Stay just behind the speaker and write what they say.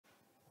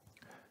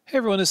Hey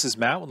everyone, this is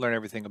Matt with Learn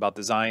Everything About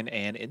Design,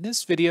 and in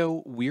this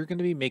video, we're going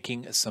to be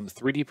making some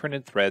 3D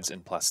printed threads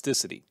in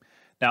Plasticity.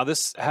 Now,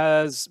 this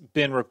has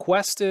been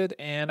requested,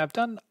 and I've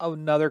done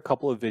another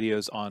couple of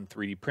videos on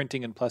 3D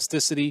printing and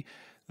Plasticity.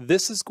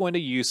 This is going to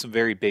use some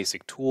very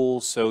basic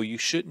tools, so you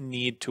shouldn't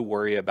need to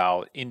worry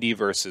about Indie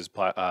versus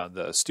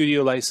the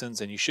Studio license,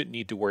 and you shouldn't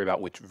need to worry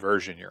about which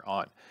version you're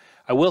on.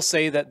 I will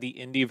say that the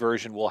Indie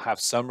version will have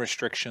some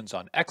restrictions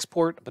on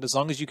export, but as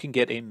long as you can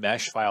get a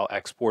mesh file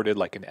exported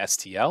like an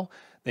STL,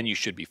 then you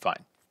should be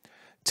fine.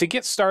 To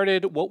get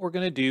started, what we're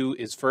going to do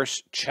is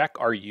first check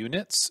our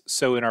units.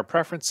 So in our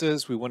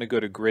preferences, we want to go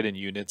to grid and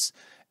units,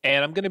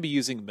 and I'm going to be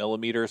using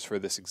millimeters for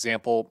this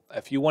example.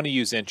 If you want to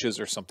use inches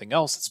or something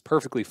else, it's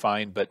perfectly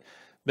fine, but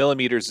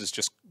millimeters is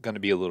just going to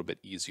be a little bit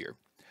easier.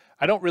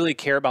 I don't really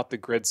care about the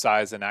grid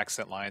size and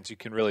accent lines. You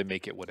can really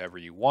make it whatever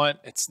you want.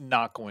 It's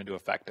not going to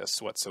affect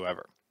us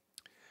whatsoever.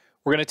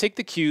 We're going to take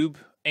the cube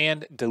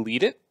and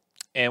delete it.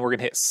 And we're going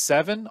to hit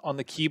 7 on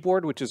the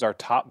keyboard, which is our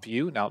top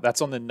view. Now, that's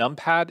on the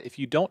numpad. If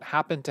you don't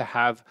happen to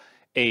have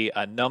a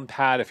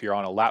numpad, if you're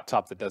on a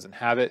laptop that doesn't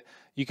have it,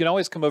 you can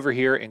always come over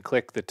here and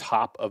click the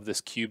top of this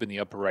cube in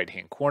the upper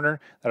right-hand corner.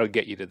 That'll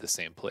get you to the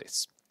same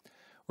place.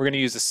 We're going to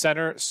use the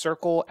center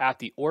circle at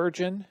the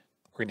origin.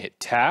 We're going to hit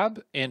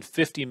Tab and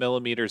 50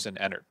 millimeters and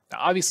enter. Now,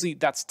 obviously,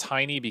 that's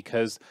tiny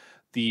because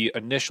the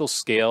initial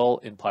scale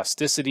in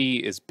Plasticity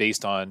is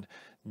based on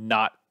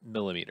not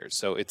millimeters.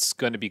 So it's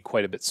going to be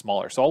quite a bit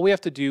smaller. So all we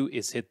have to do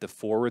is hit the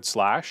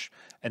 /,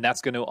 and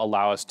that's going to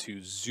allow us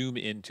to zoom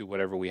into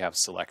whatever we have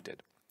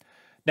selected.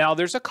 Now,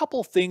 there's a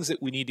couple things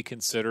that we need to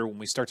consider when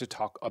we start to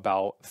talk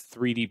about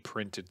 3D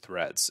printed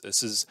threads.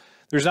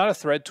 There's not a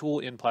thread tool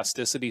in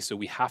Plasticity, so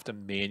we have to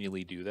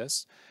manually do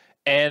this.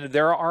 And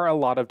there are a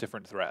lot of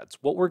different threads.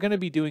 What we're going to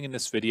be doing in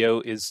this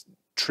video is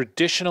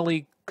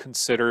traditionally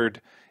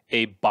considered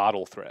a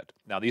bottle thread.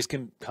 Now, these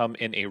can come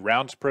in a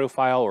round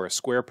profile or a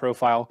square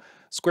profile.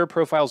 Square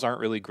profiles aren't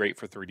really great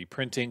for 3D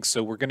printing,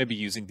 so we're going to be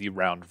using the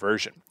round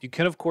version. You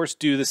can, of course,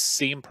 do the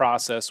same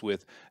process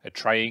with a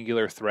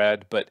triangular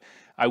thread, but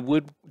I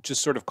would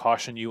just sort of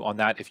caution you on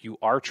that. If you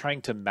are trying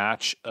to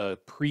match a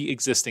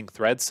pre-existing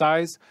thread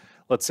size,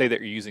 let's say that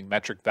you're using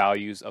metric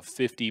values of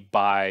 50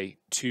 by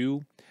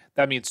 2,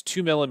 that means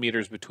 2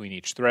 millimeters between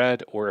each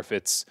thread, or if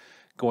it's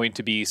going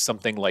to be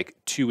something like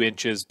 2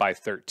 inches by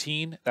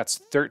 13, that's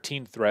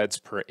 13 threads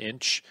per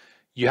inch.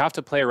 You have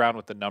to play around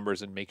with the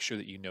numbers and make sure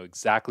that you know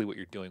exactly what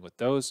you're doing with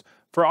those.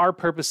 For our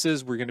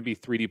purposes, we're going to be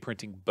 3D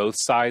printing both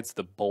sides,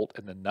 the bolt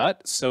and the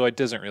nut, so it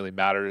doesn't really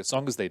matter as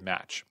long as they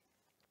match.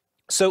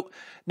 So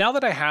now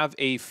that I have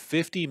a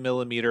 50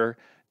 millimeter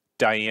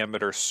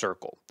diameter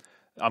circle,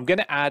 I'm going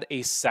to add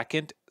a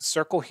second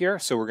circle here.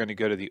 So we're going to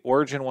go to the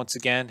origin once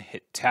again,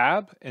 hit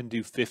Tab, and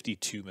do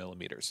 52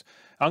 millimeters.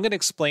 I'm going to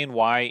explain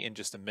why in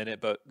just a minute,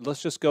 but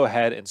let's just go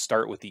ahead and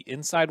start with the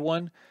inside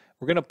one.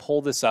 We're going to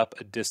pull this up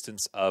a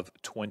distance of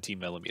 20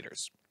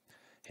 millimeters.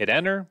 Hit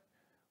Enter.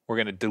 We're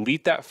going to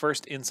delete that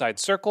first inside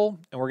circle,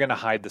 and we're going to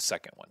hide the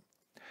second one.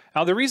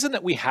 Now, the reason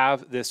that we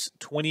have this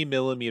 20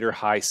 millimeter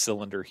high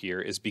cylinder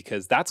here is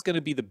because that's going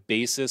to be the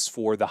basis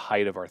for the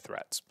height of our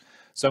threads.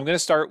 So I'm going to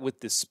start with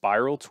this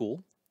spiral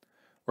tool.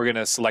 We're going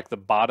to select the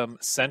bottom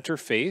center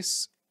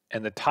face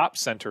and the top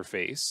center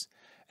face,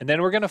 and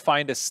then we're going to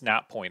find a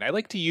snap point. I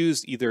like to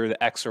use either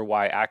the X or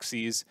Y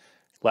axes,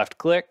 left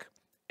click,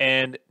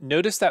 and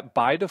notice that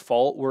by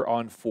default, we're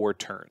on 4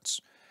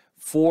 turns.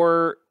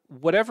 For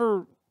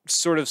whatever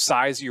sort of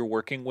size you're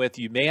working with,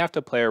 you may have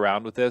to play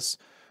around with this.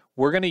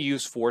 We're going to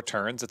use 4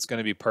 turns. It's going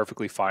to be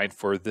perfectly fine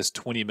for this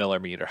 20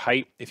 millimeter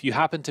height. If you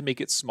happen to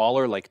make it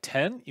smaller, like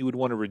 10, you would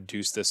want to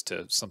reduce this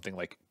to something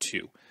like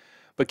 2.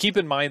 But keep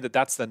in mind that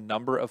that's the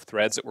number of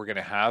threads that we're going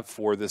to have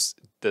for this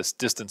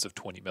distance of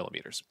 20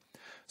 millimeters.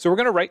 So we're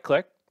going to right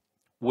click.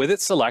 With it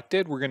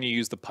selected, we're going to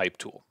use the pipe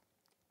tool.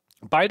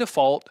 By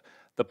default,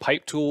 the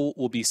pipe tool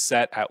will be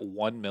set at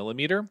 1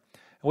 millimeter. And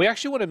we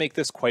actually want to make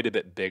this quite a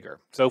bit bigger.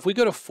 So if we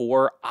go to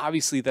 4,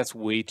 obviously that's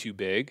way too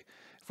big.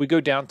 If we go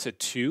down to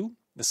 2,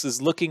 this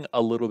is looking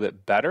a little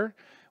bit better.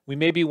 We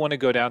maybe want to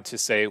go down to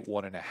say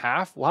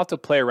 1.5. We'll have to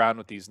play around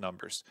with these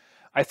numbers.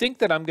 I think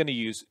that I'm going to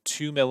use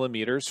 2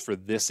 millimeters for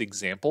this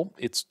example.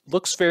 It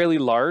looks fairly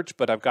large,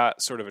 but I've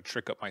got sort of a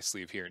trick up my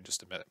sleeve here in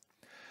just a minute.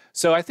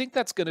 So I think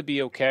that's going to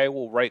be okay.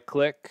 We'll right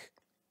click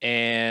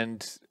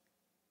and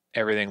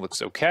everything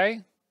looks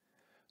okay.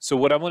 So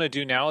what I want to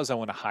do now is I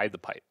want to hide the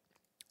pipe.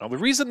 Now the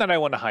reason that I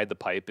want to hide the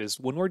pipe is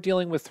when we're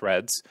dealing with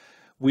threads,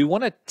 we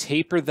want to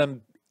taper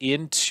them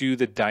into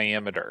the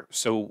diameter.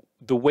 So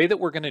the way that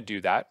we're going to do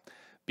that,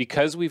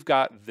 because we've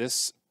got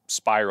this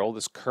spiral,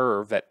 this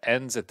curve that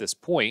ends at this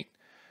point,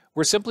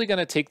 we're simply going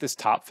to take this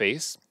top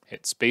face,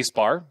 hit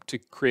spacebar to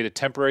create a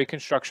temporary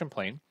construction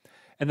plane,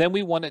 and then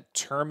we want to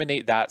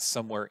terminate that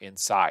somewhere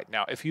inside.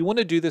 Now, if you want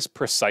to do this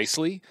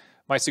precisely,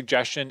 my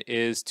suggestion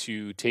is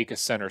to take a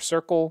center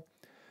circle,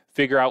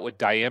 figure out what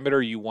diameter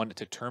you want it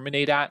to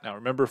terminate at. Now,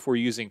 remember, if we're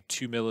using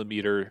 2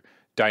 millimeter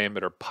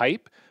diameter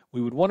pipe,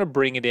 we would want to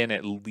bring it in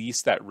at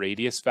least that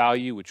radius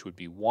value, which would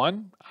be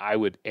 1. I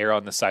would err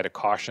on the side of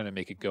caution and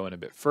make it go in a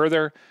bit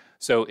further.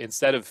 So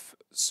instead of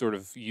sort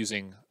of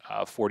using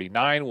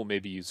 49, we'll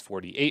maybe use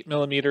 48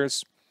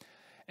 millimeters.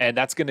 And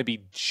that's going to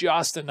be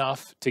just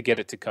enough to get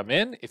it to come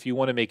in. If you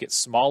want to make it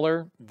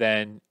smaller,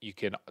 then you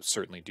can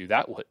certainly do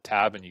that. We'll hit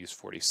tab and use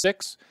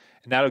 46,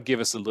 and that'll give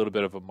us a little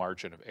bit of a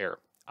margin of error.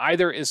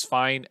 Either is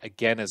fine,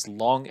 again, as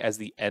long as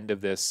the end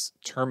of this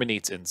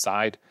terminates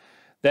inside.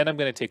 Then I'm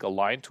going to take a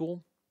line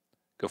tool,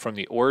 go from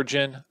the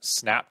origin,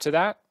 snap to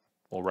that.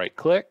 We'll right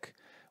click.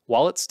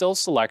 While it's still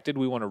selected,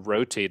 we want to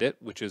rotate it,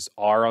 which is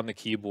R on the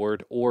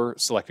keyboard or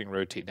selecting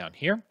rotate down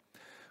here.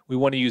 We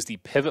want to use the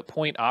pivot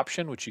point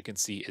option, which you can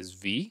see is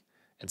V,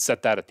 and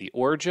set that at the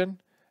origin,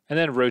 and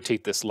then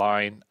rotate this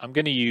line. I'm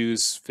going to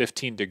use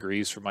 15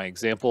 degrees for my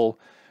example.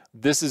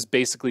 This is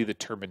basically the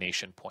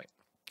termination point.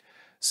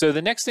 So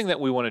the next thing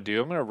that we want to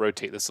do, I'm going to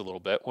rotate this a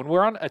little bit. When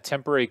we're on a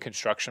temporary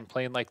construction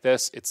plane like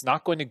this, it's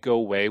not going to go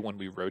away when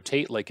we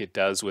rotate like it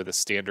does with a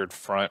standard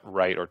front,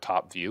 right, or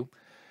top view.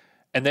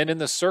 And then in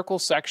the circle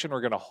section,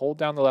 we're going to hold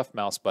down the left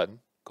mouse button,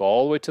 go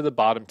all the way to the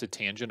bottom to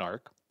tangent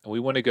arc. And we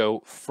want to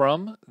go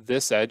from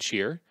this edge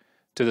here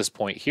to this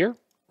point here,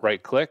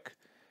 right click,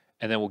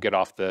 and then we'll get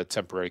off the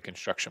temporary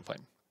construction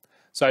plane.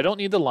 So I don't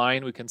need the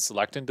line. We can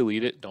select and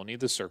delete it. Don't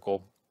need the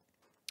circle.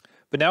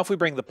 But now if we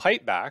bring the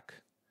pipe back,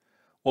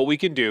 what we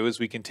can do is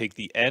we can take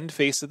the end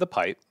face of the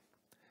pipe,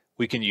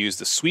 we can use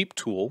the sweep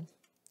tool,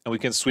 and we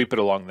can sweep it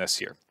along this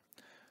here.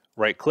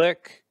 Right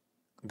click,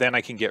 then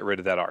I can get rid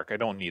of that arc. I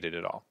don't need it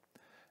at all.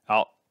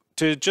 Now,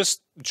 to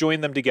just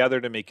join them together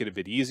to make it a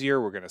bit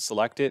easier, we're going to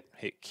select it,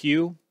 hit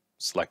Q,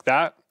 select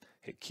that,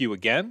 hit Q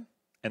again,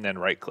 and then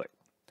right click.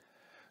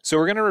 So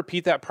we're going to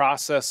repeat that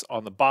process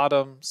on the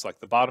bottom,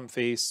 select the bottom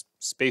face,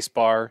 space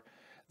bar.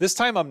 This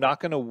time I'm not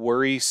going to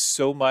worry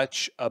so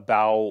much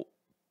about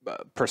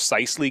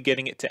precisely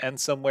getting it to end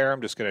somewhere.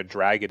 I'm just going to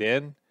drag it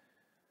in.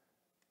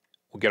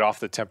 We'll get off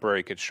the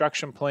temporary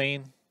construction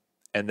plane.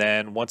 And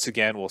then once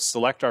again, we'll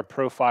select our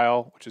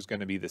profile, which is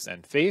going to be this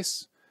end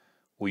face.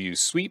 We'll use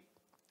sweep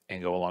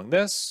and go along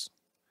this.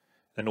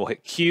 Then we'll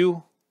hit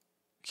Q,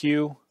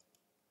 Q.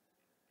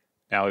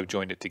 Now we've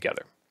joined it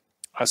together.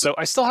 So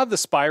I still have the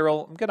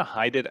spiral. I'm going to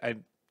hide it. I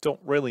don't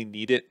really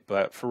need it,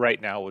 but for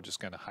right now, we're just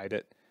going to hide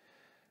it.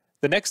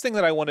 The next thing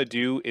that I want to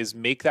do is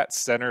make that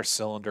center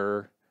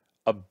cylinder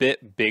a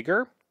bit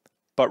bigger.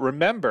 But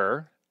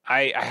remember,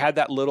 I had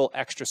that little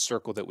extra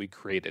circle that we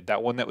created,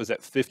 that one that was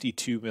at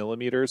 52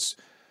 millimeters.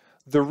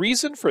 The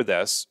reason for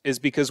this is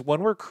because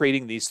when we're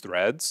creating these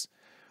threads,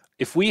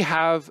 if we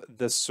have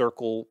the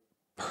circle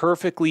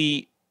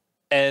perfectly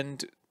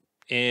end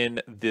in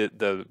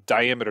the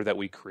diameter that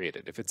we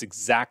created, if it's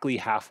exactly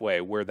halfway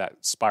where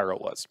that spiral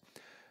was,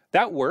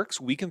 that works.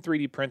 We can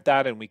 3D print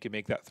that and we can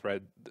make that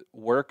thread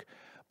work.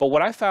 But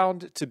what I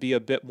found to be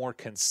a bit more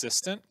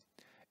consistent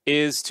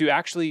is to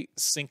actually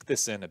sink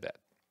this in a bit.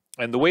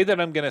 And the way that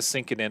I'm going to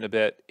sink it in a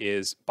bit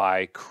is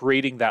by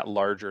creating that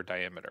larger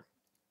diameter.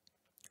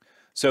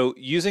 So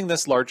using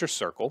this larger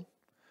circle,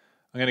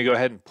 I'm going to go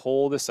ahead and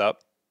pull this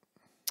up.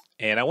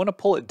 And I want to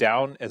pull it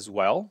down as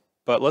well.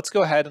 But let's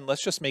go ahead and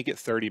let's just make it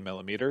 30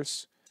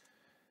 millimeters.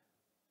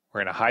 We're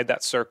going to hide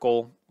that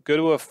circle. Go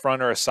to a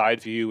front or a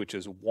side view, which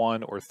is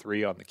 1 or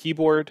 3 on the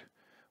keyboard.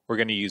 We're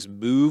going to use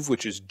move,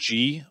 which is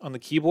G on the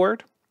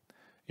keyboard.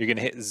 You're going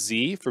to hit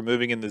Z for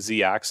moving in the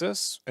Z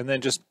axis, and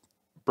then just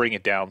bring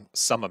it down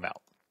some amount.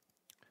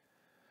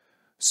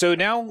 So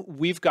now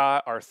we've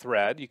got our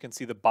thread. You can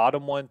see the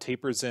bottom one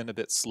tapers in a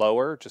bit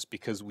slower just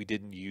because we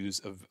didn't use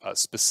a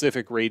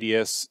specific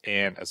radius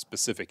and a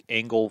specific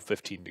angle,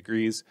 15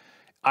 degrees.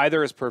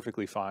 Either is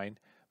perfectly fine,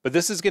 but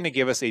this is going to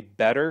give us a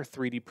better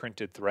 3D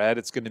printed thread.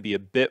 It's going to be a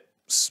bit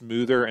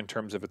smoother in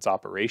terms of its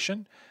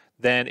operation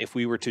than if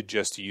we were to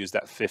just use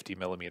that 50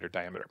 millimeter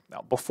diameter.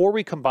 Now, before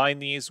we combine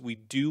these, we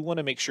do want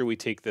to make sure we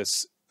take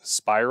this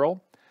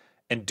spiral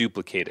and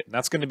duplicate it. And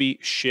that's going to be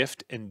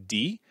Shift and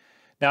D.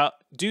 Now,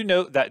 do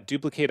note that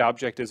duplicate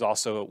object is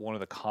also one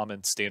of the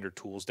common standard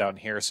tools down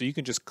here. So you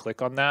can just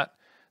click on that,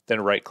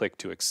 then right click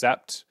to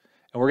accept.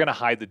 And we're going to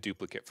hide the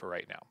duplicate for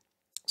right now.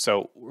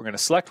 So we're going to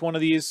select one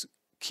of these,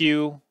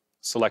 Q,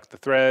 select the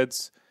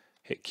threads,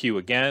 hit Q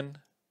again,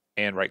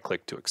 and right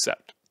click to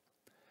accept.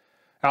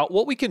 Now,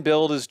 what we can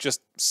build is just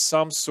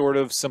some sort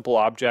of simple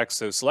object.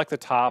 So select the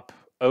top,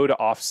 O to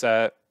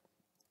offset,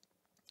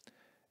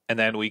 and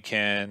then we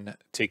can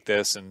take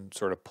this and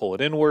sort of pull it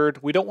inward.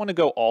 We don't want to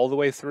go all the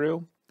way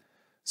through.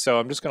 So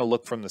I'm just going to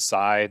look from the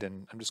side,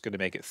 and I'm just going to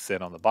make it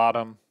thin on the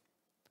bottom.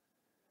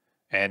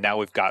 And now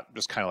we've got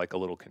just kind of like a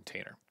little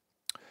container.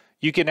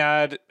 You can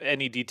add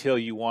any detail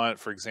you want.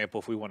 For example,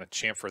 if we want to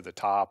chamfer the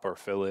top or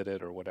fillet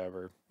it or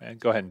whatever, and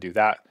go ahead and do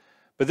that.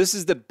 But this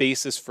is the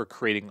basis for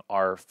creating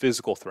our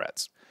physical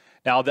threads.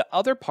 Now, the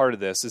other part of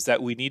this is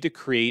that we need to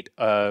create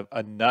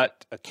a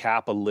nut, a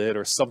cap, a lid,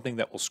 or something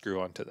that will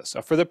screw onto this.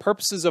 So for the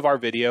purposes of our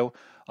video,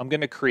 I'm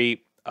going to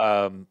create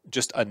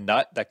just a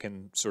nut that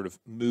can sort of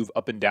move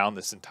up and down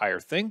this entire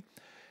thing.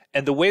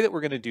 And the way that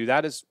we're going to do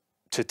that is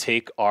to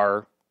take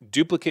our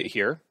duplicate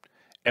here,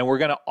 and we're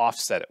going to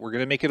offset it. We're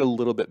going to make it a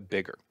little bit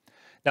bigger.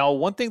 Now,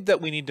 one thing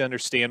that we need to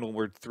understand when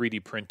we're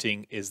 3D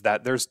printing is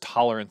that there's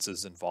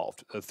tolerances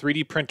involved. A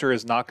 3D printer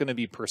is not going to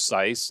be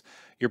precise.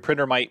 Your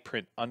printer might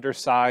print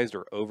undersized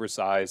or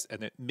oversized,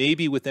 and it may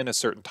be within a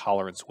certain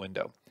tolerance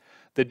window.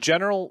 The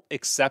general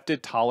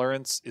accepted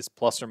tolerance is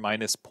plus or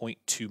minus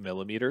 0.2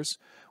 millimeters,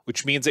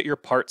 which means that your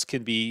parts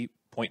can be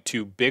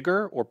 0.2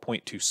 bigger or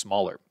 0.2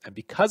 smaller. And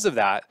because of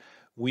that,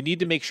 we need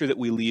to make sure that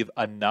we leave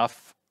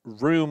enough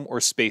room or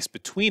space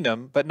between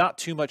them, but not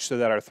too much so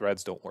that our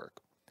threads don't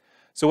work.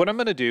 So what I'm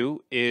going to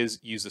do is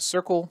use a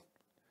circle,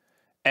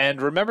 and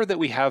remember that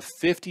we have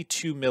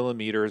 52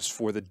 millimeters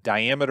for the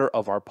diameter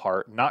of our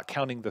part, not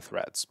counting the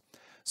threads.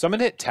 So I'm going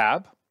to hit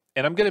tab,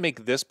 and I'm going to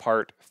make this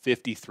part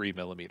 53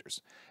 millimeters.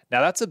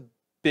 Now that's a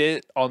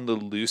bit on the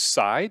loose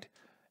side,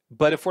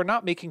 but if we're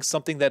not making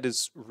something that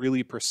is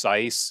really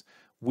precise,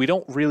 we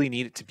don't really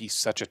need it to be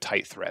such a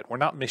tight thread. We're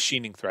not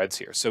machining threads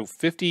here. So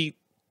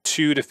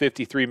 52 to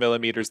 53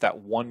 millimeters, that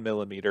 1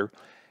 millimeter,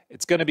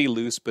 it's going to be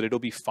loose, but it'll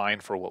be fine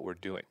for what we're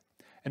doing.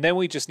 And then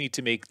we just need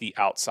to make the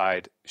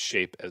outside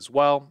shape as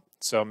well.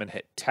 So I'm going to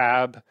hit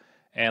tab,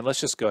 and let's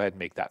just go ahead and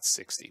make that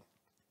 60.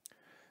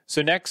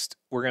 So next,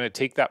 we're going to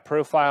take that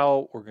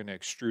profile, we're going to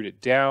extrude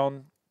it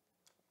down.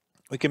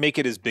 We can make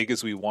it as big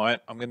as we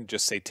want. I'm going to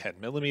just say 10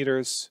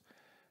 millimeters.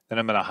 Then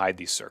I'm going to hide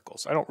these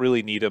circles. I don't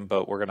really need them,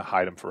 but we're going to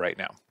hide them for right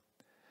now.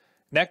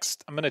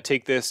 Next, I'm going to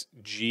take this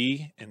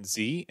G and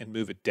Z and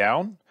move it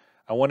down.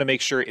 I want to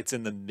make sure it's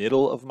in the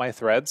middle of my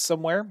thread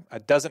somewhere.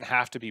 It doesn't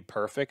have to be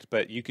perfect,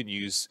 but you can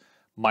use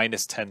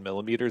minus 10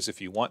 millimeters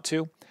if you want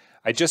to.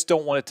 I just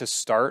don't want it to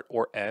start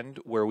or end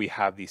where we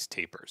have these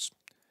tapers.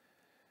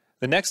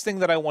 The next thing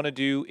that I want to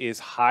do is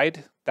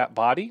hide that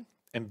body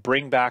and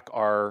bring back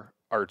our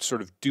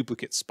sort of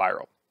duplicate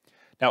spiral.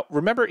 Now,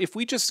 remember, if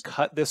we just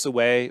cut this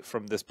away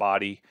from this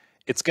body,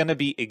 it's going to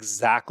be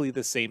exactly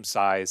the same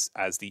size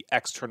as the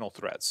external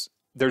threads.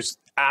 There's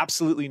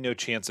absolutely no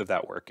chance of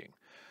that working.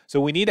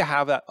 So we need to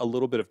have that a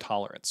little bit of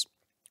tolerance.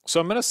 So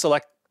I'm going to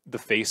select the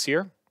face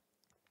here,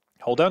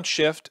 hold down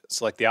Shift,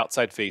 select the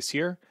outside face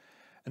here,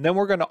 and then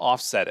we're going to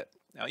offset it.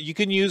 Now, you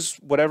can use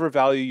whatever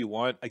value you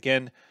want.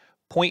 Again,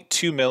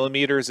 0.2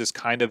 millimeters is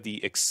kind of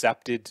the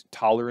accepted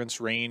tolerance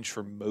range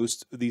for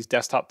most of these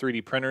desktop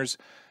 3D printers.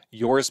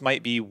 Yours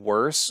might be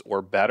worse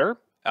or better.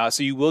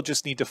 So you will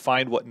just need to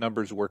find what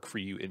numbers work for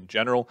you in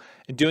general.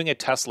 And doing a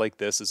test like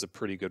this is a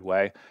pretty good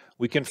way.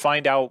 We can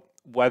find out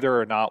whether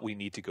or not we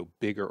need to go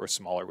bigger or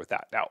smaller with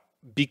that. Now,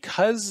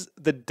 because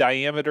the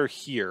diameter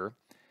here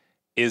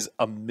is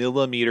a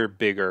millimeter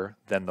bigger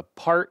than the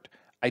part,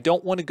 I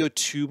don't want to go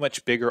too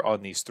much bigger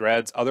on these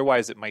threads.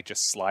 Otherwise, it might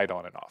just slide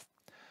on and off.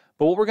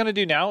 But what we're going to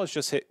do now is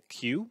just hit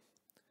Q,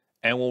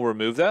 and we'll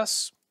remove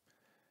this.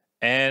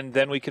 And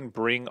then we can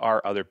bring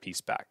our other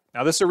piece back.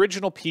 Now this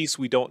original piece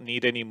we don't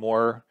need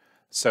anymore,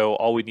 so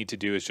all we need to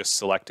do is just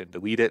select and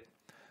delete it.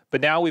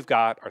 But now we've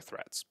got our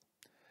threads.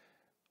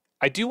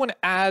 I do want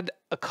to add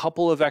a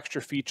couple of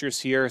extra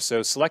features here.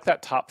 So select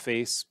that top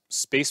face,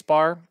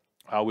 spacebar,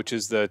 which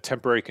is the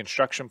temporary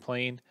construction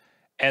plane.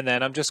 And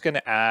then I'm just going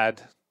to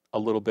add a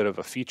little bit of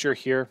a feature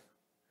here.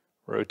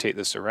 Rotate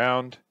this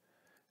around,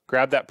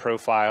 grab that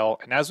profile,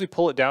 and as we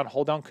pull it down,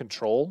 hold down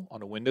Control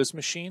on a Windows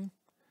machine.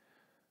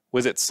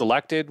 With it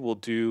selected, we'll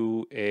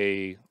do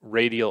a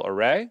radial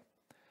array.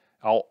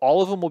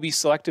 All of them will be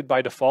selected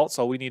by default,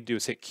 so all we need to do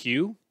is hit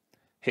Q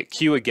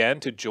again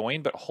to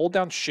join, but hold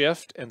down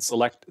Shift and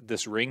select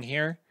this ring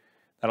here.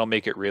 That'll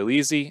make it real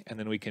easy, and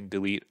then we can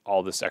delete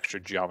all this extra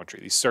geometry.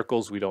 These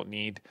circles we don't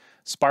need,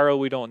 spiral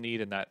we don't need,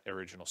 and that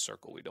original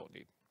circle we don't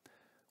need.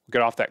 We'll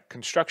get off that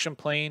construction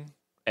plane,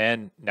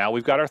 and now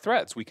we've got our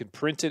threads. We can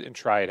print it and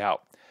try it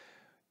out.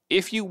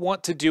 If you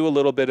want to do a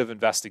little bit of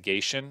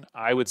investigation,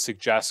 I would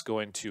suggest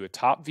going to a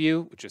top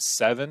view, which is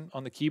 7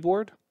 on the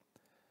keyboard.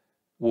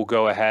 We'll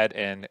go ahead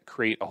and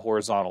create a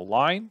horizontal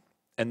line,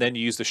 and then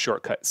use the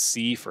shortcut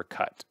C for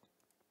cut.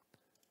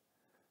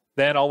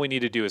 Then all we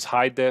need to do is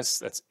hide this.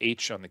 That's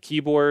H on the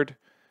keyboard,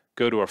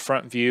 go to a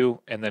front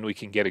view, and then we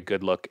can get a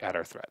good look at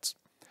our threads.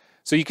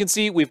 So you can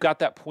see we've got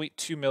that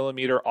 0.2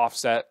 millimeter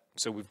offset.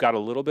 So we've got a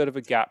little bit of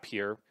a gap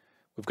here.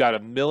 We've got a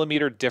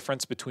millimeter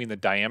difference between the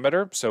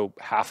diameter, so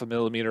half a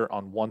millimeter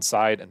on one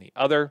side and the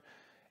other.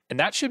 And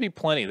that should be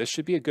plenty. This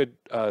should be a good,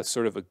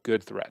 sort of a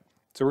good thread.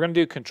 So we're going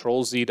to do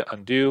Control Z to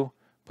undo,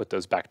 put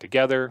those back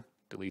together,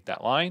 delete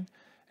that line,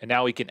 and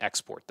now we can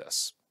export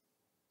this.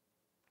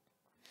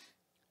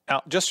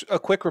 Now, just a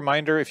quick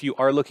reminder, if you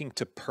are looking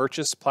to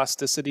purchase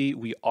Plasticity,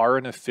 we are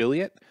an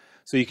affiliate.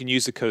 So you can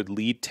use the code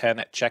LEAD10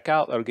 at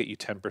checkout. That'll get you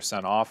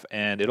 10% off,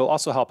 and it'll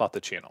also help out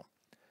the channel.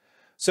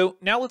 So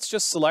now let's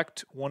just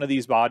select one of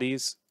these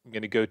bodies. I'm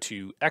going to go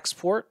to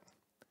Export.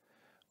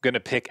 I'm going to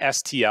pick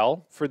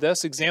STL for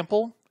this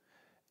example.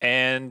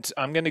 And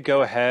I'm going to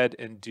go ahead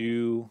and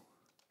do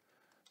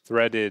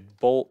threaded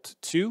bolt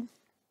 2.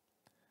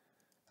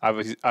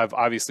 I've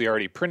obviously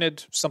already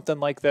printed something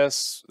like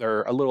this.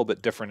 They're a little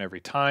bit different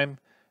every time. And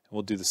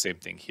we'll do the same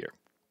thing here.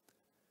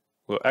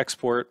 We'll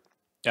export.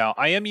 Now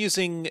I am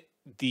using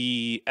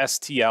the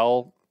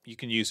STL. You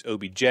can use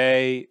OBJ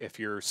if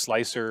your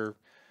slicer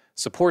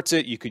supports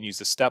it. You can use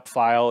a step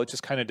file. It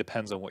just kind of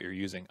depends on what you're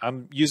using.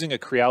 I'm using a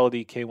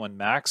Creality K1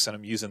 Max, and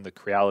I'm using the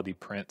Creality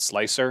Print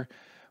Slicer.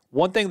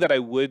 One thing that I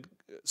would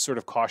sort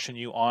of caution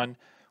you on,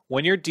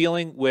 when you're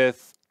dealing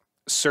with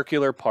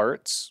circular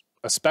parts,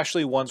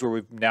 especially ones where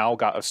we've now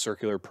got a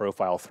circular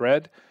profile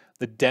thread,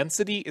 the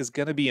density is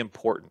going to be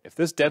important. If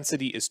this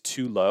density is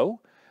too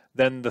low,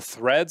 then the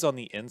threads on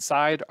the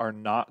inside are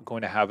not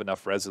going to have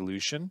enough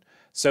resolution.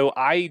 So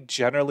I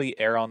generally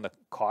err on the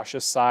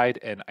cautious side,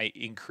 and I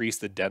increase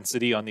the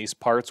density on these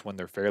parts when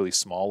they're fairly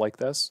small like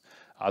this.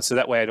 So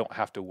that way I don't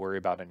have to worry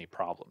about any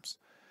problems.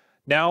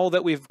 Now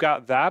that we've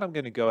got that, I'm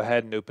going to go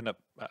ahead and open up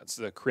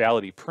the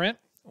Creality Print.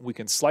 We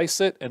can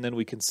slice it, and then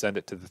we can send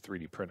it to the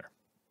 3D printer.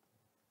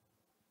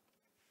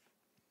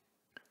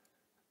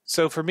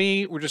 So for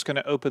me, we're just going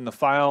to open the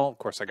file. Of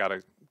course, I got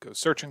to go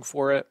searching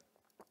for it.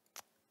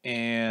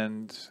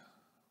 And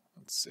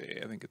let's see,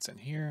 I think it's in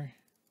here.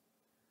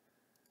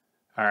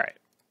 All right.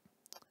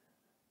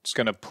 Just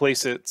going to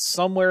place it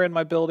somewhere in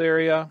my build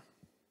area.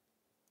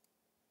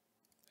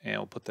 And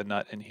we'll put the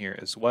nut in here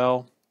as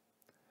well.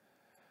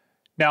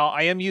 Now,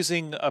 I am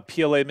using a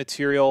PLA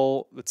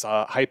material. It's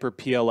a Hyper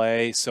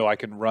PLA, so I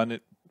can run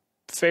it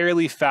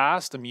fairly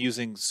fast. I'm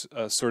using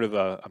sort of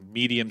a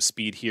medium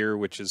speed here,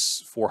 which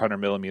is 400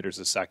 millimeters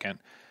a second.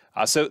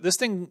 So this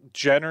thing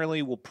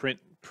generally will print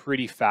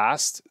pretty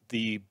fast.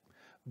 The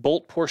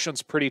bolt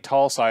portion's pretty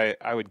tall, so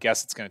I would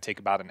guess it's going to take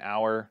about an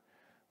hour.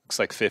 Looks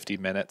like 50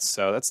 minutes,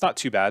 so that's not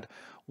too bad.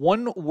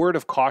 One word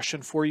of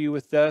caution for you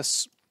with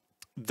this,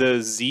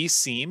 the Z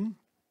seam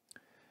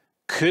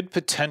could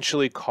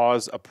potentially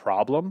cause a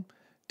problem.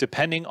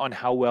 Depending on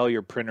how well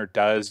your printer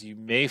does, you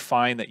may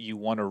find that you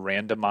want to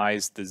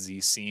randomize the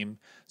Z seam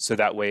so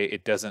that way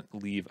it doesn't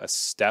leave a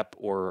step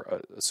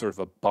or a sort of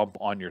a bump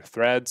on your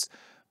threads.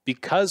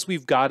 Because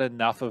we've got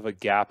enough of a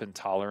gap in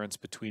tolerance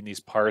between these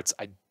parts,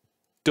 I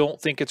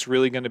don't think it's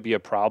really going to be a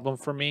problem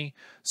for me.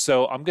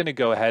 So I'm going to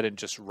go ahead and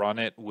just run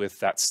it with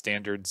that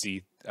standard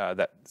Z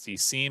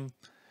seam.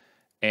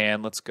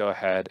 And let's go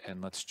ahead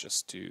and let's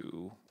just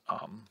do,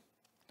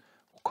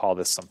 we'll call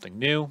this something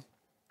new.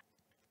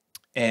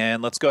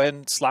 And let's go ahead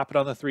and slap it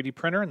on the 3D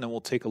printer, and then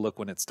we'll take a look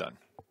when it's done.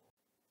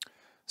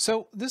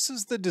 So this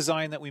is the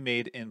design that we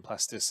made in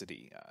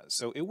Plasticity.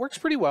 So it works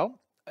pretty well.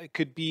 It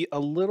could be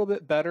a little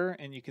bit better,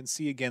 and you can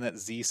see again that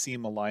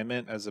Z-seam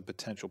alignment as a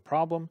potential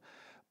problem,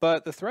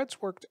 but the threads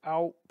worked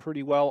out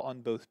pretty well on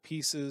both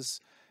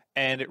pieces,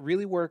 and it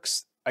really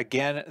works,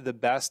 again, the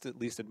best, at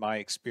least in my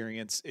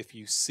experience, if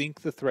you sink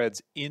the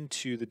threads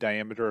into the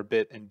diameter a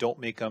bit and don't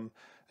make them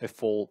a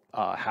full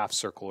half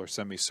circle or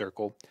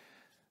semicircle.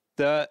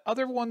 The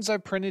other ones I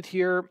printed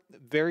here,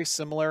 very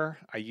similar.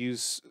 I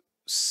use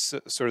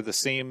sort of the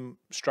same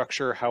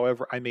structure.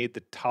 However, I made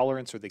the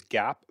tolerance or the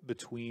gap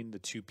between the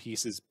two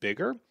pieces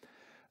bigger.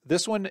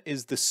 This one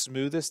is the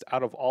smoothest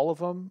out of all of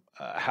them.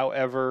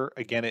 However,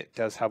 again, it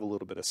does have a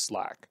little bit of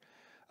slack.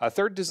 A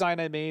third design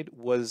I made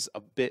was a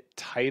bit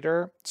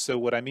tighter. So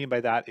what I mean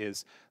by that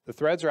is the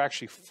threads are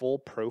actually full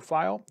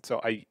profile.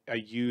 So I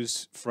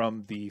use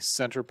from the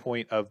center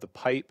point of the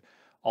pipe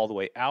all the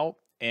way out.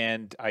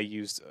 And I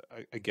used,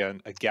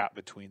 again, a gap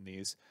between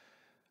these.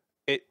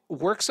 It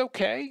works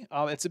okay.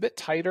 It's a bit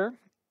tighter.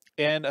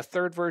 And a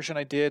third version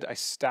I did, I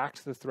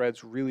stacked the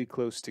threads really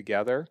close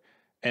together.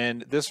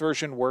 And this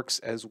version works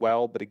as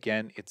well, but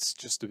again, it's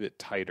just a bit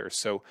tighter.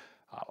 So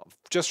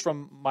just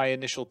from my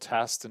initial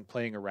test and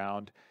playing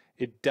around,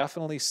 it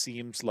definitely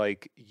seems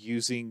like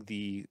using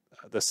the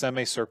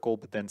semicircle,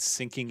 but then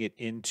sinking it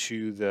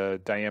into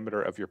the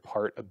diameter of your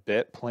part a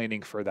bit,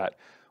 planning for that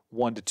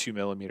 1 to 2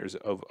 millimeters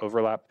of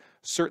overlap,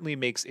 certainly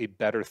makes a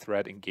better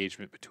thread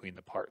engagement between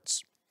the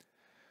parts.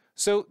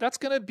 So that's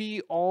going to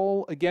be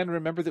all. Again,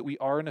 remember that we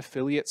are an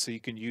affiliate, so you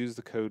can use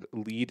the code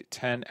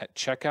LEAD10 at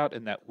checkout,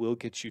 and that will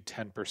get you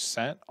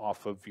 10%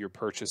 off of your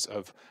purchase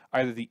of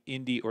either the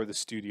Indie or the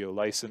Studio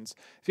license.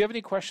 If you have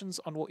any questions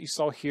on what you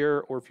saw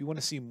here, or if you want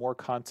to see more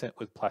content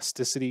with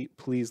Plasticity,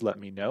 please let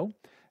me know.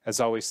 As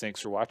always, thanks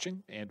for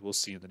watching, and we'll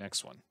see you in the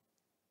next one.